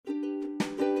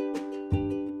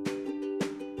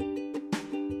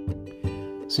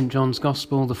St. John's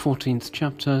Gospel, the 14th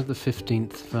chapter, the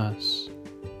 15th verse.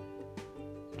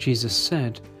 Jesus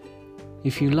said,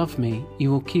 "If you love me,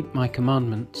 you will keep my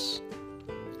commandments.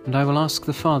 And I will ask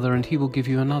the Father, and he will give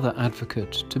you another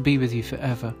advocate to be with you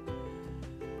forever.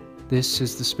 This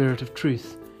is the Spirit of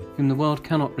truth, whom the world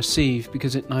cannot receive,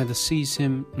 because it neither sees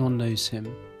him nor knows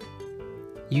him.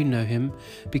 You know him,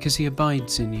 because he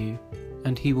abides in you,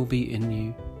 and he will be in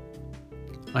you.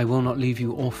 I will not leave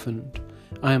you orphaned.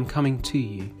 I am coming to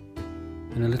you.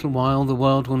 In a little while the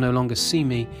world will no longer see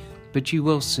me, but you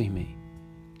will see me.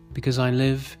 Because I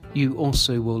live, you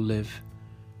also will live.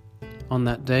 On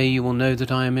that day you will know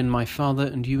that I am in my Father,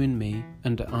 and you in me,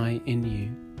 and I in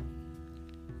you.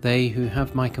 They who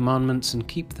have my commandments and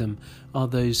keep them are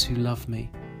those who love me.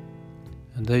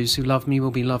 And those who love me will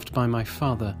be loved by my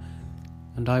Father,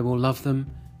 and I will love them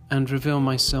and reveal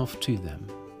myself to them."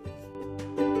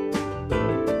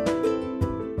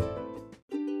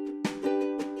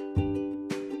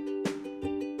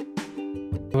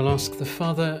 I will ask the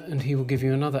Father, and he will give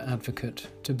you another advocate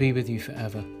to be with you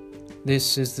forever.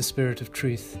 This is the Spirit of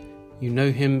truth. You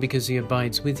know him because he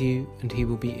abides with you, and he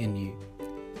will be in you.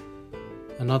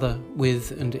 Another,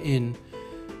 with and in,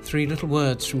 3 little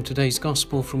words from today's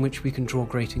Gospel from which we can draw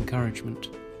great encouragement.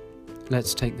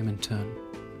 Let's take them in turn.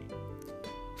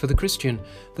 For the Christian,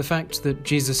 the fact that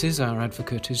Jesus is our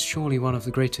advocate is surely one of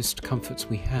the greatest comforts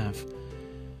we have.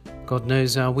 God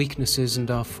knows our weaknesses and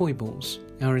our foibles,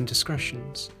 our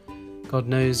indiscretions. God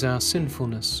knows our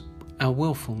sinfulness, our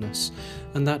willfulness,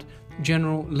 and that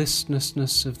general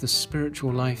listlessness of the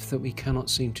spiritual life that we cannot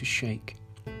seem to shake.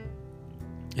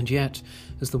 And yet,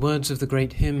 as the words of the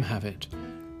great hymn have it,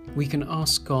 we can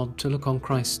ask God to look on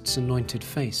Christ's anointed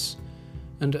face,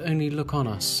 and only look on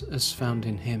us as found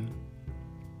in him.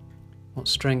 What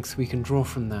strength we can draw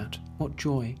from that, what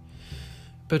joy.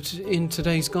 But in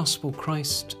today's Gospel,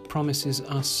 Christ promises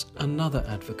us another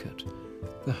advocate,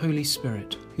 the Holy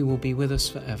Spirit, who will be with us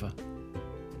forever.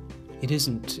 It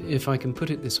isn't, if I can put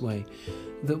it this way,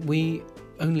 that we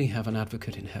only have an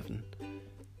advocate in heaven,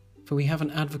 for we have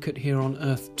an advocate here on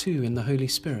earth too in the Holy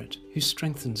Spirit, who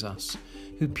strengthens us,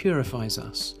 who purifies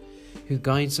us, who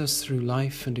guides us through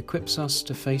life and equips us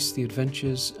to face the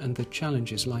adventures and the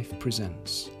challenges life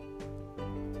presents.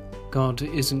 God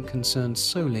isn't concerned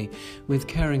solely with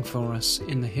caring for us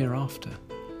in the hereafter.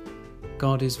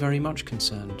 God is very much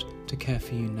concerned to care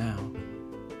for you now.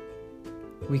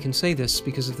 We can say this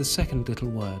because of the second little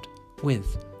word,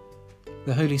 with.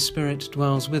 The Holy Spirit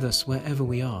dwells with us wherever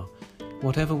we are,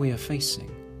 whatever we are facing.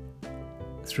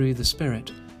 Through the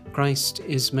Spirit, Christ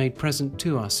is made present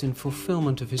to us in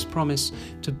fulfillment of his promise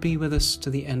to be with us to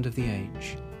the end of the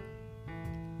age.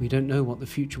 We don't know what the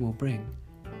future will bring.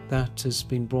 That has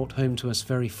been brought home to us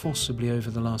very forcibly over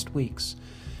the last weeks,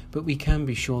 but we can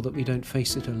be sure that we don't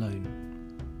face it alone.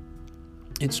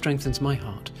 It strengthens my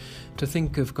heart to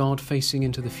think of God facing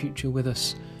into the future with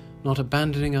us, not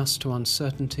abandoning us to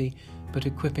uncertainty, but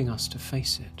equipping us to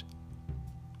face it.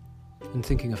 And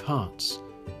thinking of hearts,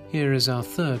 here is our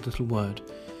third little word,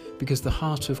 because the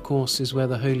heart, of course, is where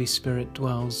the Holy Spirit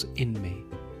dwells in me.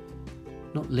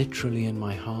 Not literally in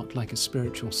my heart like a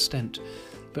spiritual stent,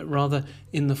 but rather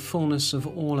in the fullness of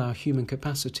all our human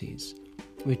capacities,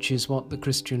 which is what the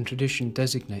Christian tradition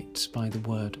designates by the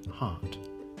word heart.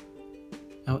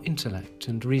 Our intellect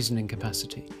and reasoning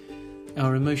capacity,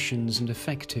 our emotions and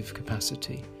affective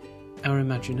capacity, our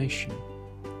imagination.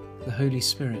 The Holy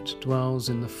Spirit dwells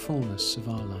in the fullness of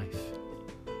our life.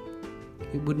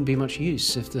 It wouldn't be much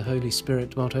use if the Holy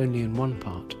Spirit dwelt only in one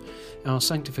part. Our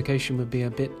sanctification would be a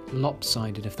bit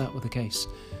lopsided if that were the case.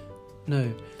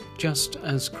 No, just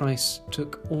as Christ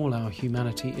took all our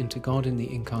humanity into God in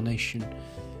the Incarnation,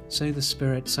 so the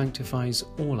Spirit sanctifies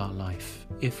all our life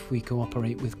if we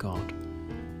cooperate with God.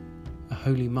 A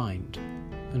holy mind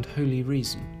and holy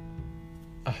reason,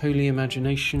 a holy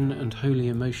imagination and holy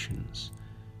emotions,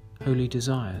 holy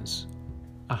desires,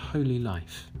 a holy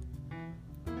life.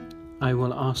 I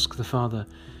will ask the Father,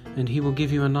 and he will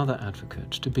give you another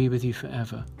advocate to be with you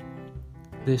forever.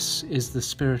 This is the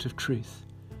Spirit of truth.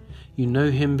 You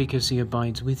know him because he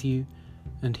abides with you,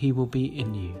 and he will be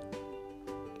in you.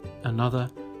 Another,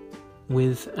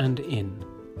 with and in.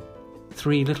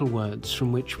 3 little words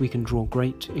from which we can draw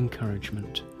great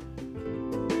encouragement.